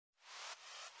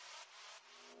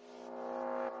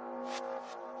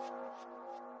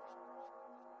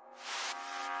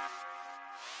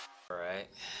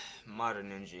Alright,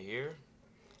 Modern Ninja here,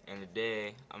 and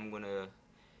today I'm gonna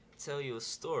tell you a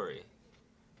story.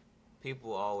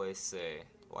 People always say,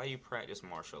 why you practice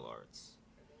martial arts?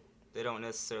 They don't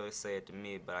necessarily say it to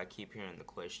me, but I keep hearing the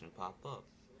question pop up.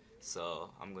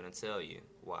 So I'm gonna tell you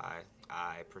why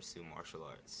I pursue martial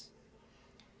arts.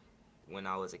 When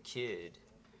I was a kid,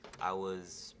 I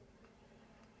was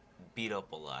beat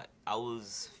up a lot. I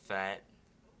was fat.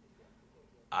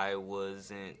 I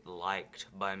wasn't liked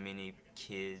by many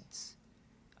kids.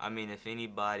 I mean, if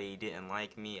anybody didn't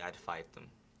like me, I'd fight them.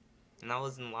 And I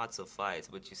was in lots of fights,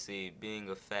 but you see, being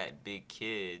a fat, big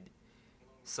kid,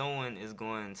 someone is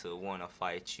going to want to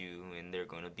fight you and they're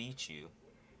going to beat you.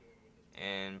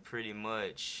 And pretty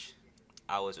much,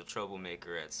 I was a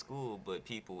troublemaker at school, but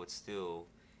people would still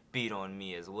beat on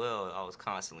me as well. I was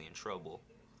constantly in trouble.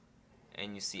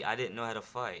 And you see, I didn't know how to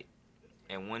fight.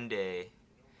 And one day,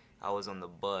 I was on the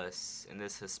bus, and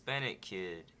this Hispanic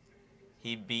kid,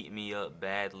 he beat me up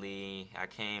badly. I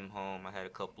came home, I had a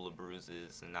couple of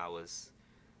bruises, and I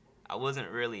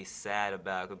wasn't really sad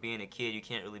about it. 'Cause being a kid, you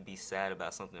can't really be sad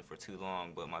about something for too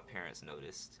long, but my parents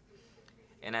noticed.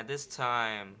 And at this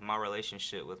time, my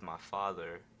relationship with my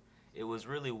father, it was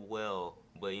really well,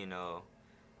 but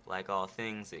like all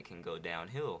things, it can go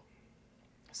downhill.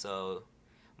 So,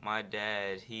 my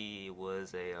dad, he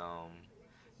was a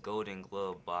Golden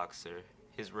Glove boxer.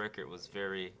 His record was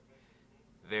very,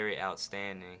 very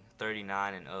outstanding,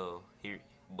 39-0.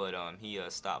 He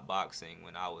stopped boxing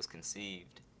when I was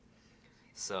conceived.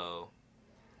 So,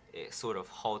 it sort of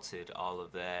halted all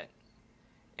of that,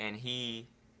 and he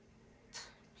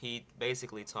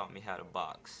basically taught me how to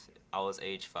box. I was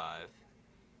age 5.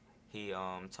 He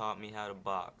taught me how to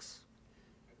box.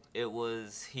 He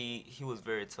was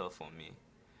very tough on me,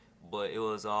 but it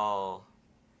was all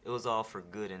for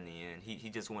good in the end. He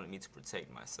just wanted me to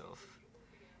protect myself.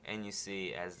 And you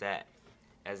see, as that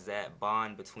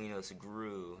bond between us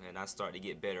grew and I started to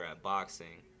get better at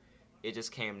boxing, it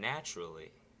just came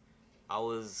naturally. I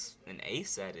was an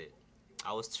ace at it.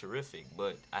 I was terrific,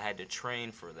 but I had to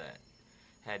train for that.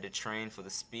 Had to train for the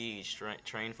speed,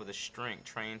 train for the strength,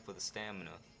 train for the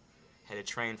stamina. Had to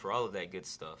train for all of that good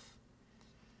stuff.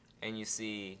 And you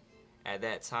see, at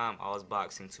that time, I was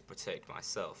boxing to protect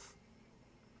myself.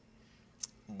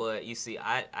 But you see,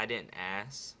 I didn't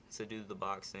ask to do the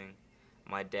boxing.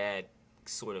 My dad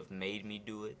sort of made me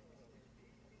do it.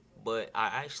 But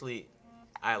I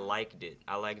liked it.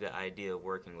 I liked the idea of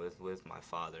working with my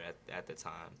father at the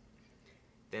time.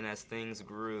 Then as things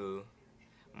grew,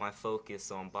 my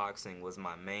focus on boxing was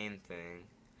my main thing.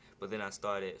 But then I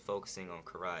started focusing on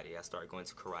karate. I started going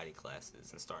to karate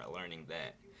classes and started learning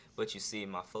that. But you see,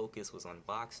 my focus was on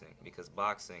boxing because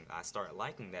boxing, I started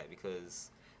liking that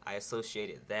because I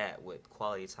associated that with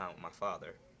quality time with my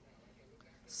father.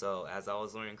 So as I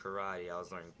was learning karate, I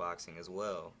was learning boxing as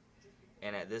well.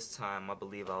 And at this time, I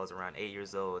believe I was around 8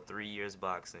 years old, 3 years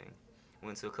boxing.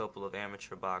 Went to a couple of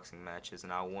amateur boxing matches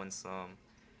and I won some.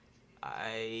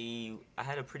 I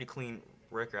had a pretty clean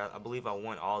record. I believe I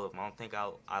won all of them. I don't think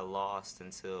I lost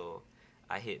until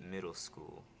I hit middle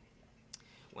school.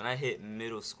 When I hit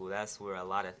middle school, that's where a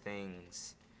lot of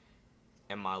things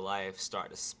in my life start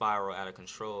to spiral out of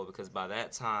control because by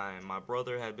that time my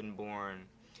brother had been born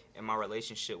and my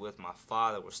relationship with my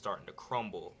father was starting to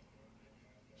crumble.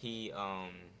 He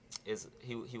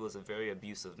was a very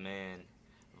abusive man,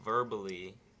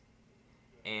 verbally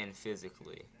and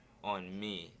physically, on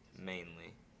me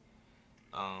mainly.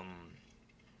 Um,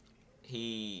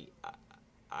 he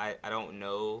I don't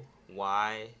know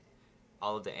why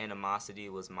all of the animosity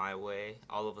was my way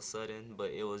all of a sudden,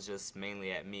 but it was just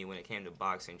mainly at me when it came to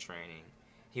boxing training.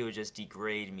 He would just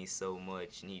degrade me so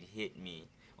much and he'd hit me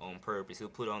on purpose. He'll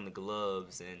put on the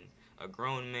gloves, and a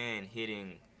grown man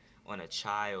hitting on a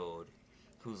child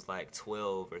who's like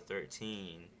 12 or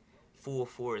 13, full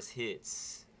force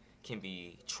hits can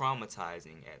be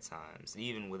traumatizing at times.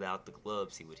 Even without the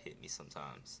gloves, he would hit me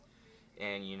sometimes.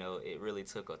 And it really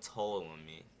took a toll on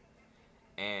me.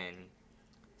 And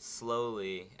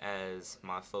slowly, as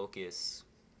my focus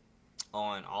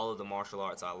on all of the martial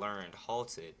arts I learned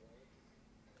halted,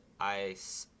 I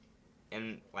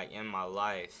in my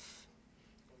life,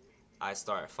 I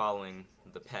started following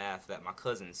the path that my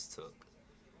cousins took.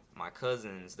 My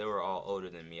cousins, they were all older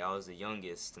than me. I was the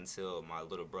youngest until my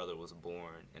little brother was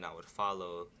born, and I would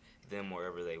follow them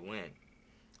wherever they went.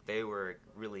 They were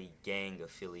really gang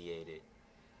affiliated,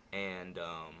 and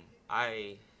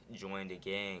I joined a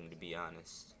gang, to be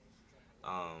honest.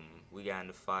 We got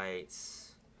into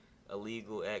fights,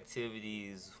 illegal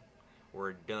activities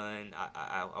were done.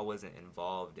 I wasn't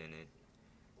involved in it,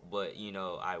 but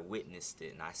I witnessed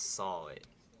it and I saw it.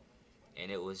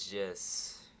 and it was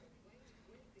just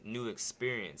new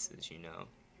experiences, you know.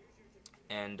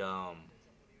 And um,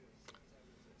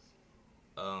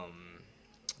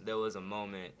 there was a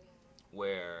moment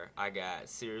where I got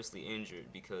seriously injured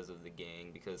because of the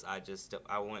gang, because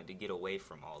I wanted to get away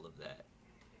from all of that.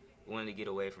 I wanted to get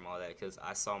away from all that because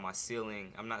I saw my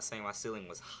ceiling. I'm not saying my ceiling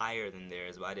was higher than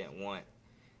theirs, but I didn't want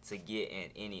to get in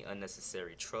any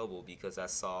unnecessary trouble because I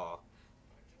saw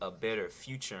a better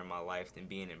future in my life than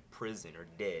being in prison or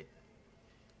dead.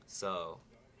 So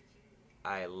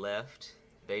I left.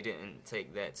 They didn't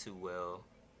take that too well.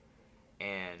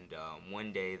 And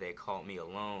one day they caught me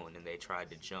alone and they tried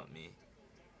to jump me.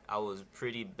 I was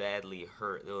pretty badly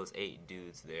hurt. There was 8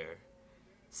 dudes there.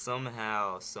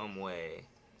 Somehow, some way,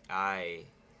 I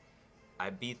I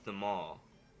beat them all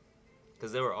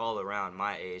because they were all around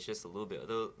my age, just a little bit.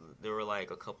 They were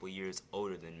like a couple years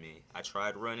older than me. I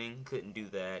tried running, couldn't do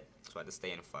that, so I had to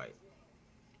stay in a fight.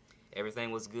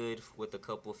 Everything was good with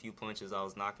a few punches. I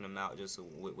was knocking them out just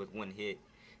with one hit.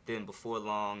 Then before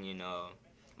long, you know,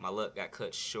 my luck got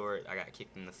cut short. I got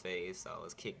kicked in the face. I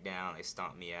was kicked down. They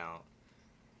stomped me out.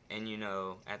 And you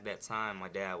know, at that time, my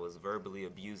dad was verbally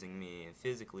abusing me and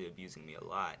physically abusing me a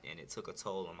lot, and it took a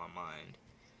toll on my mind.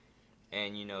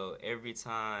 And you know, every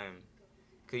time,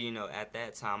 cause you know, at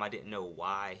that time, I didn't know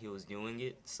why he was doing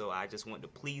it, so I just wanted to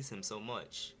please him so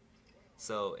much.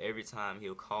 So every time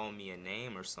he'll call me a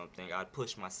name or something, I'd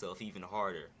push myself even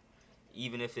harder.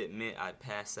 Even if it meant I'd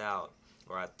pass out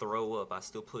or I'd throw up, I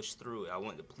still push through it. I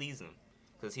wanted to please him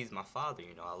because he's my father,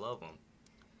 you know, I love him.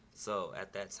 So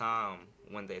at that time,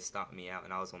 when they stomped me out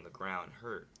and I was on the ground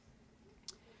hurt,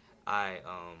 I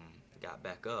got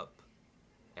back up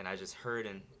and I just heard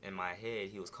in my head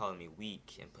he was calling me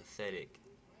weak and pathetic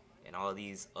and all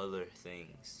these other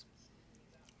things.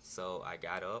 So I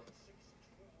got up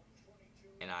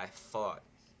and I fought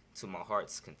to my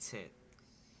heart's content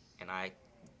and I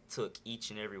took each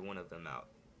and every one of them out.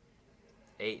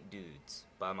 8 dudes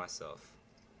by myself.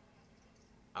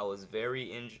 I was very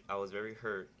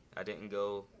hurt. I didn't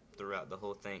go throughout the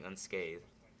whole thing unscathed,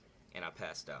 and I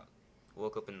passed out.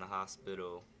 Woke up in the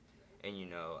hospital, and you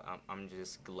know, I'm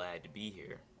just glad to be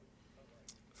here.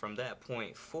 From that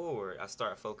point forward, I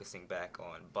started focusing back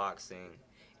on boxing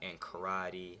and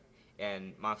karate,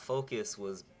 and my focus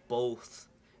was both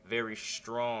very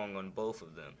strong on both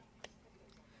of them.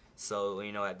 So,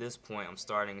 you know, at this point, I'm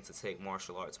starting to take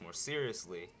martial arts more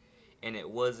seriously, and it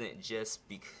wasn't just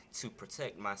to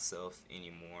protect myself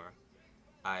anymore.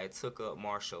 I took up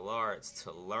martial arts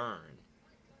to learn,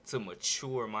 to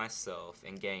mature myself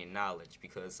and gain knowledge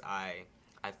because I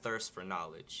thirst for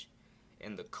knowledge.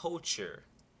 And the culture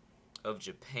of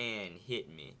Japan hit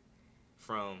me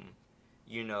from,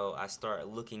 you know, I started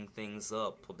looking things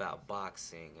up about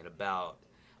boxing and about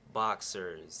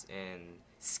boxers and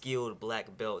skilled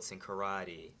black belts in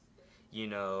karate. You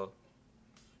know,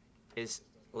 it's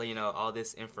you know all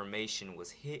this information was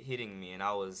hitting me, and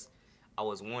I was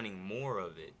wanting more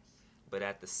of it. But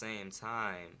at the same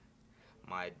time,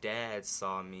 my dad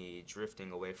saw me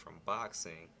drifting away from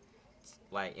boxing,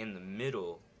 like in the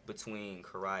middle between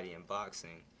karate and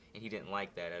boxing, and he didn't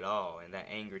like that at all, and that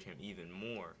angered him even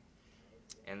more.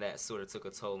 And that sort of took a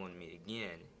toll on me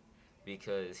again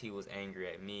because he was angry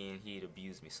at me and he'd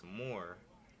abused me some more.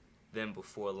 Then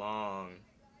before long,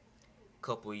 a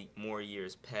couple more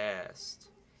years passed,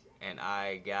 and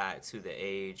I got to the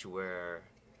age where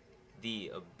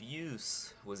the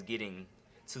abuse was getting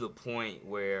to the point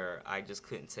where I just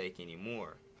couldn't take any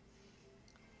more.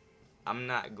 I'm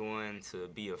not going to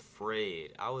be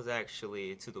afraid. I was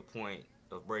actually to the point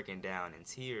of breaking down in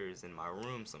tears in my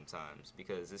room sometimes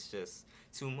because it's just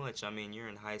too much. I mean, you're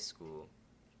in high school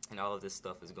and all of this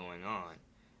stuff is going on.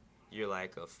 You're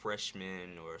like a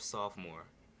freshman or a sophomore,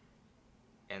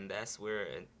 and that's where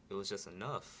it was just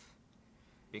enough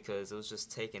because it was just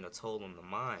taking a toll on the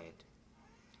mind.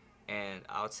 And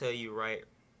I'll tell you right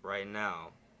now,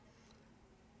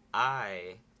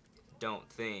 I don't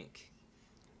think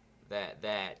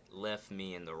that left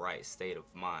me in the right state of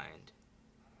mind.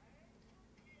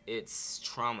 It's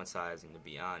traumatizing, to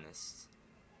be honest.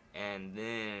 And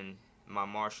then my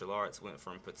martial arts went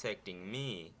from protecting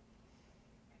me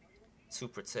to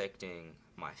protecting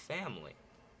my family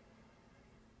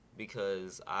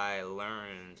because I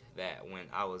learned that when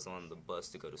I was on the bus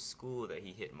to go to school that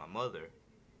he hit my mother,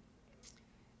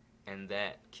 and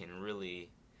that can really,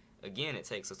 again, it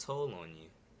takes a toll on you.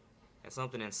 And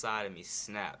something inside of me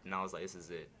snapped, and I was like, this is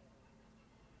it.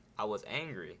 I was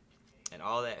angry, and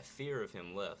all that fear of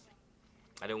him left.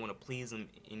 I didn't want to please him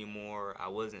anymore. I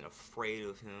wasn't afraid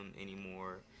of him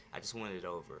anymore. I just wanted it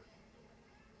over.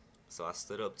 So I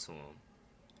stood up to him,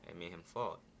 and me and him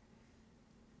fought.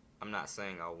 I'm not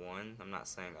saying I won. I'm not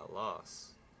saying I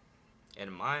lost.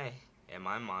 In my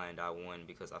mind, I won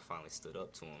because I finally stood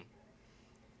up to him.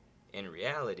 In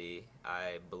reality,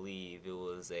 I believe it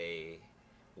was a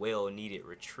well-needed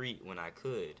retreat when I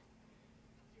could,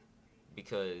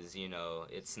 because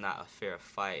it's not a fair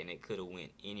fight and it could have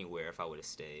went anywhere if I would have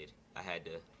stayed. I had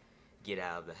to get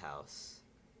out of the house.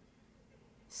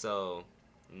 So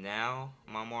now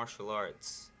my martial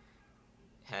arts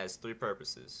has three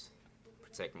purposes: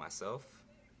 protect myself,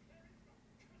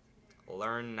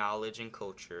 learn knowledge and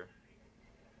culture,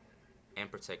 and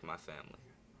protect my family.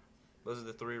 Those are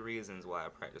the three reasons why I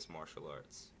practice martial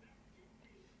arts.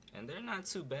 And they're not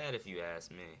too bad if you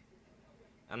ask me.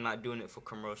 I'm not doing it for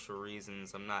commercial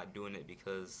reasons. I'm not doing it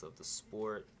because of the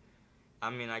sport. I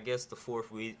mean, I guess the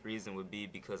fourth reason would be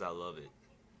because I love it.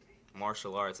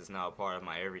 Martial arts is now a part of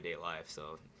my everyday life,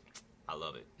 so I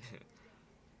love it.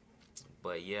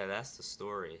 But yeah, that's the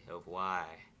story of why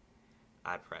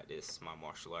I practice my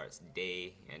martial arts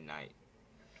day and night.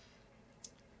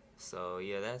 So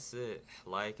yeah, that's it.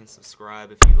 Like and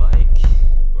subscribe if you like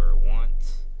or want.